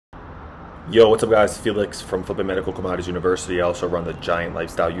Yo, what's up guys? Felix from Flipping Medical Commodities University. I also run the Giant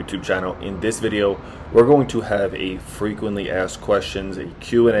Lifestyle YouTube channel. In this video, we're going to have a frequently asked questions, a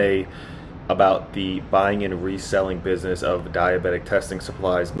Q&A about the buying and reselling business of diabetic testing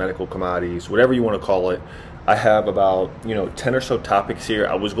supplies, medical commodities, whatever you want to call it. I have about 10 or so topics here.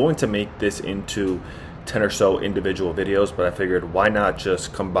 I was going to make this into 10 or so individual videos, but I figured why not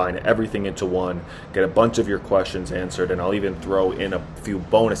just combine everything into one, get a bunch of your questions answered, and I'll even throw in a few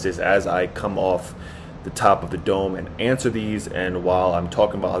bonuses as I come off the top of the dome and answer these. And while I'm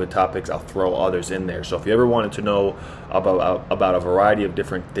talking about other topics, I'll throw others in there. So if you ever wanted to know about a variety of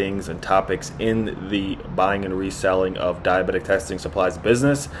different things and topics in the buying and reselling of diabetic testing supplies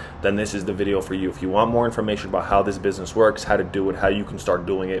business, then this is the video for you. If you want more information about how this business works, how to do it, how you can start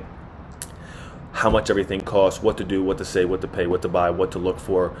doing it, how much everything costs, what to do, what to say, what to pay, what to buy, what to look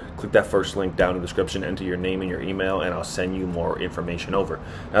for, click that first link down in the description, enter your name and your email, and I'll send you more information over.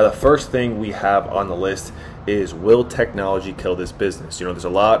 Now, the first thing we have on the list is, will technology kill this business? There's a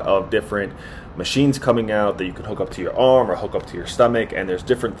lot of different machines coming out that you can hook up to your arm or hook up to your stomach, and there's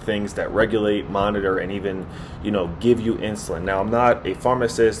different things that regulate, monitor, and even give you insulin. Now, I'm not a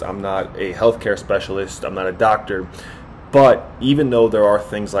pharmacist, I'm not a healthcare specialist, I'm not a doctor. But even though there are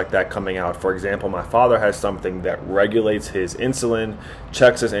things like that coming out, for example, my father has something that regulates his insulin,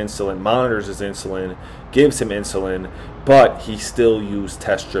 checks his insulin, monitors his insulin, gives him insulin, but he still uses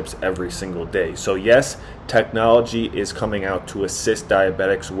test strips every single day. So yes, technology is coming out to assist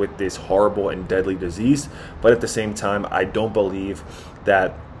diabetics with this horrible and deadly disease, but at the same time, I don't believe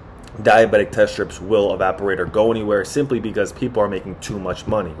that diabetic test strips will evaporate or go anywhere, simply because people are making too much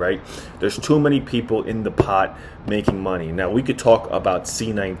money, right? There's too many people in the pot making money. Now, we could talk about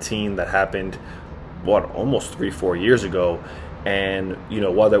C19 that happened, almost 3-4 years ago, and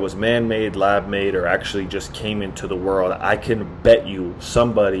whether it was man-made, lab-made, or actually just came into the world, I can bet you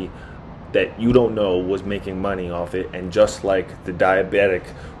somebody that you don't know was making money off it. And just like the diabetic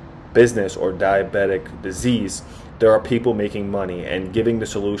business or diabetic disease, there are people making money, and giving the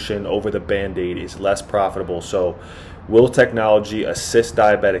solution over the band-aid is less profitable. So will technology assist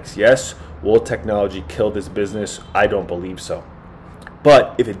diabetics? Yes. Will technology kill this business? I don't believe so.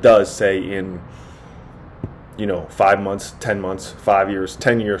 But if it does, say in 5 months, 10 months, 5 years,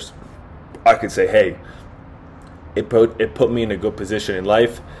 10 years, I could say, hey, it put me in a good position in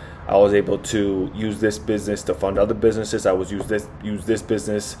life. I was able to use this business to fund other businesses. I was use this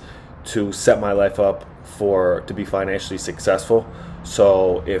business to set my life up to be financially successful.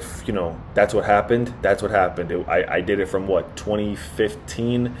 So if that's what happened, that's what happened. I did it from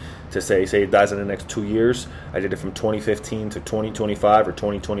 2015 to say it dies in the next 2 years. I did it from 2015 to 2025 or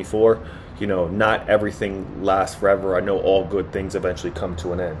 2024. Not everything lasts forever. I know all good things eventually come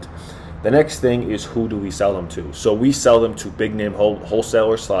to an end. The next thing is, who do we sell them to? So we sell them to big name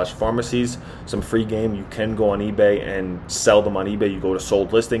wholesalers / pharmacies. Some free game, you can go on eBay and sell them on eBay. You go to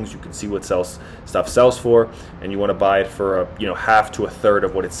sold listings, you can see what stuff sells for, and you want to buy it for half to a third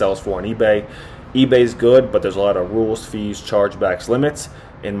of what it sells for on eBay. eBay's good, but there's a lot of rules, fees, chargebacks, limits.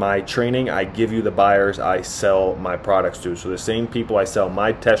 In my training, I give you the buyers I sell my products to. So the same people I sell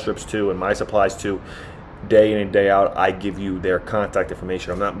my test strips to and my supplies to, day in and day out, I give you their contact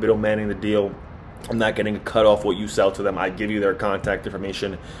information. I'm not middlemaning the deal. I'm not getting a cut off what you sell to them. I give you their contact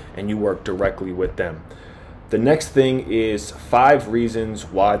information, and you work directly with them. The next thing is 5 reasons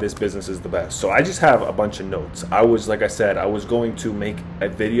why this business is the best. So I just have a bunch of notes. Like I said, I was going to make a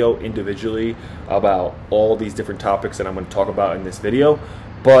video individually about all these different topics that I'm going to talk about in this video,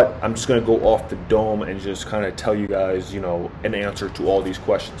 but I'm just going to go off the dome and just kind of tell you guys, an answer to all these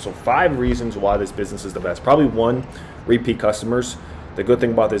questions. So 5 reasons why this business is the best. Probably 1, repeat customers. The good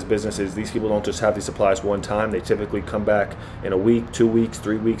thing about this business is these people don't just have these supplies one time. They typically come back in a week, 2 weeks,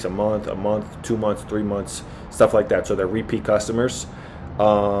 3 weeks, a month, 2 months, 3 months, stuff like that. So they're repeat customers.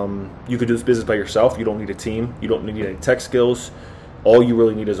 You could do this business by yourself. You don't need a team. You don't need any tech skills. All you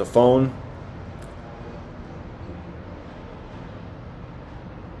really need is a phone.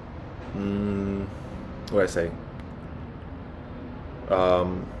 What did I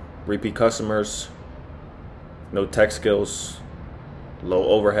say? Repeat customers, no tech skills, low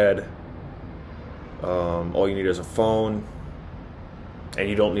overhead. All you need is a phone, and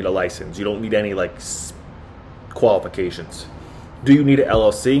you don't need a license. You don't need any qualifications. Do you need an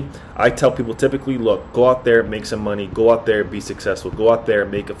LLC? I tell people typically, look, go out there, make some money, go out there, be successful, go out there,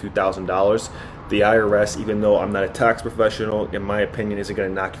 make a few $1,000s. The IRS, even though I'm not a tax professional, in my opinion, isn't going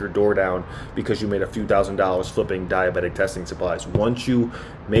to knock your door down because you made a few $1,000s flipping diabetic testing supplies. Once you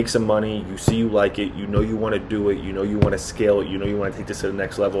make some money, you see you like it, you know you want to do it, you know you want to scale it, you know you want to take this to the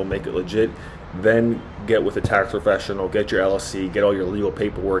next level, make it legit, then get with a tax professional, get your LLC, get all your legal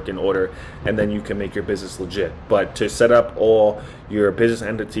paperwork in order, and then you can make your business legit. But to set up all your business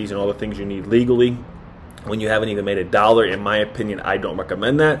entities and all the things you need legally, when you haven't even made $1, in my opinion, I don't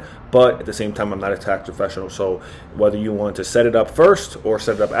recommend that. But at the same time, I'm not a tax professional, so whether you want to set it up first or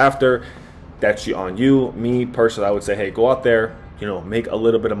set it up after, that's on you. Me personally, I would say, hey, go out there, you know, make a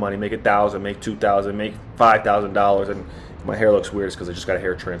little bit of money, make $1,000, make $2,000, make $5,000. And my hair looks weird because I just got a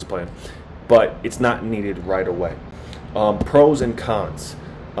hair transplant, but it's not needed right away. Pros and cons.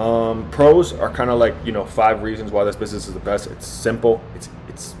 Pros are kind of like, you know, 5 reasons why this business is the best. It's simple.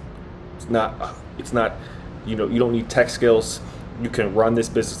 It's not, you know, you don't need tech skills. You can run this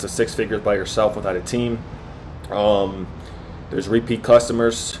business to 6 figures by yourself without a team. There's repeat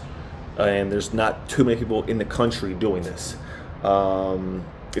customers, and there's not too many people in the country doing this.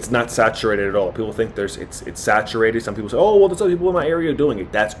 It's not saturated at all. People think it's saturated. Some people say, oh, well, there's other people in my area doing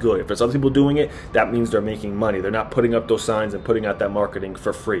it. That's good. If there's other people doing it, that means they're making money. They're not putting up those signs and putting out that marketing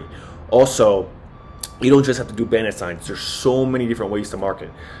for free. Also, you don't just have to do banner signs. There's so many different ways to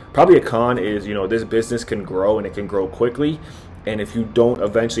market. Probably a con is, you know, this business can grow, and it can grow quickly. And if you don't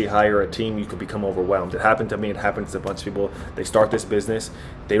eventually hire a team, you could become overwhelmed. It happened to me. It happens to a bunch of people. They start this business.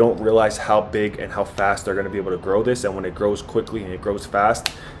 They don't realize how big and how fast they're going to be able to grow this. And when it grows quickly and it grows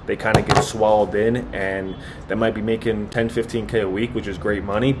fast, they kind of get swallowed in. And they might be making 10, 15K a week, which is great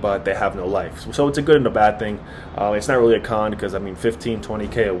money, but they have no life. So it's a good and a bad thing. It's not really a con because, I mean, 15,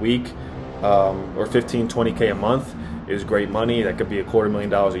 20K a week or 15, 20K a month is great money. That could be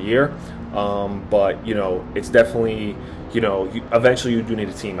 $250,000 a year. But, you know, it's definitely, you know, eventually you do need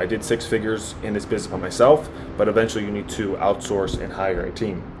a team. I did 6 figures in this business by myself, but eventually you need to outsource and hire a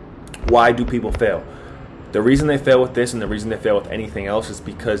team. Why do people fail? The reason they fail with this and the reason they fail with anything else is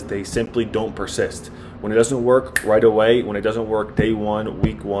because they simply don't persist. When it doesn't work right away, when it doesn't work day 1,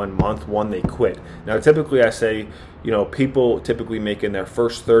 week 1, month 1, they quit. Now, typically I say, you know, people typically make in their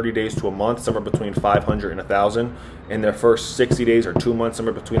first 30 days to a month somewhere between 500 and 1,000. In their first 60 days or 2 months,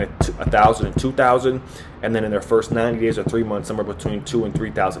 somewhere between 1,000 and 2,000. And then in their first 90 days or 3 months, somewhere between 2,000 and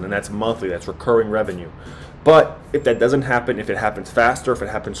 3,000. And that's monthly. That's recurring revenue. But if that doesn't happen, if it happens faster, if it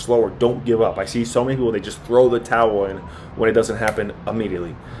happens slower, don't give up. I see so many people, they just throw the towel in when it doesn't happen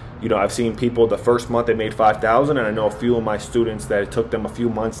immediately. You know, I've seen people the first month they made 5,000, and I know a few of my students that it took them a few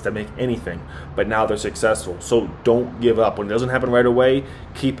months to make anything, but now they're successful. So don't give up. When it doesn't happen right away,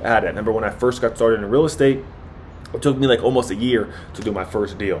 keep at it. Remember when I first got started in real estate, it took me like almost a year to do my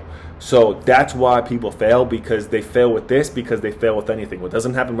first deal. So that's why people fail, because they fail with this, because they fail with anything. When it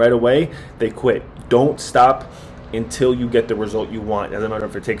doesn't happen right away, they quit. Don't stop until you get the result you want. It doesn't matter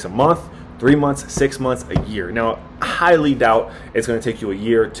if it takes a month, 3 months, 6 months, a year. Now, I highly doubt it's going to take you a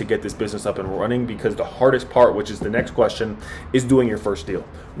year to get this business up and running, because the hardest part, which is the next question, is doing your first deal.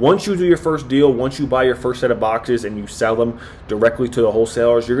 Once you do your first deal, once you buy your first set of boxes and you sell them directly to the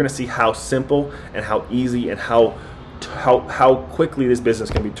wholesalers, you're going to see how simple and how easy and how quickly this business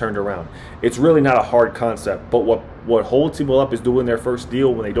can be turned around. It's really not a hard concept, but what holds people up is doing their first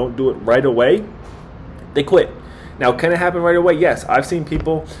deal. When they don't do it right away, they quit. Now, can it happen right away? Yes. I've seen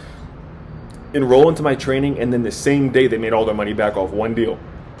people enroll into my training and then the same day they made all their money back off one deal.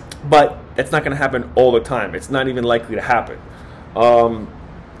 But that's not going to happen all the time. It's not even likely to happen.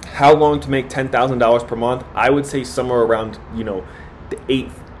 How long to make $10,000 per month? I would say somewhere around, you know, the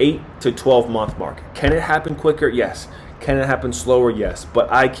 8 to 12 month mark. Can it happen quicker? Yes. Can it happen slower? Yes.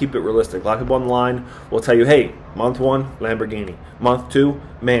 But I keep it realistic. A lot of people online will tell you, hey, month 1, Lamborghini. Month 2,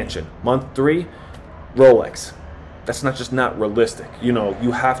 mansion. Month 3, Rolex. That's not realistic. You know,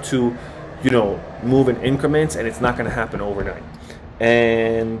 you have to, you know, move in increments, and it's not going to happen overnight.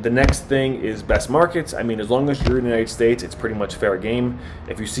 And the next thing is best markets. I mean, as long as you're in the United States, it's pretty much fair game.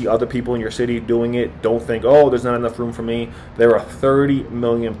 If you see other people in your city doing it, don't think, oh, there's not enough room for me. There are 30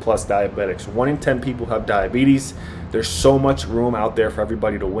 million plus diabetics. 1 in 10 people have diabetes. There's so much room out there for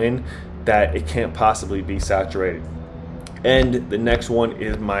everybody to win that it can't possibly be saturated. And the next one,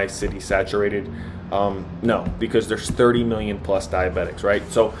 is my city saturated? No, because there's 30 million plus diabetics, right?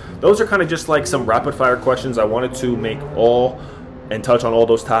 So those are kind of just like some rapid fire questions. I wanted to make all and touch on all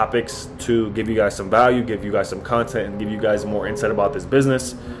those topics to give you guys some value, give you guys some content, and give you guys more insight about this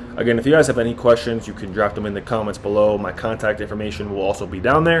business. Again, if you guys have any questions, you can drop them in the comments below. My contact information will also be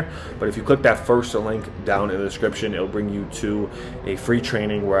down there. But if you click that first link down in the description, it'll bring you to a free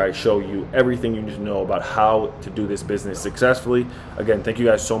training where I show you everything you need to know about how to do this business successfully. Again, thank you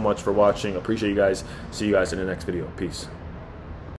guys so much for watching. Appreciate you guys. See you guys in the next video. Peace.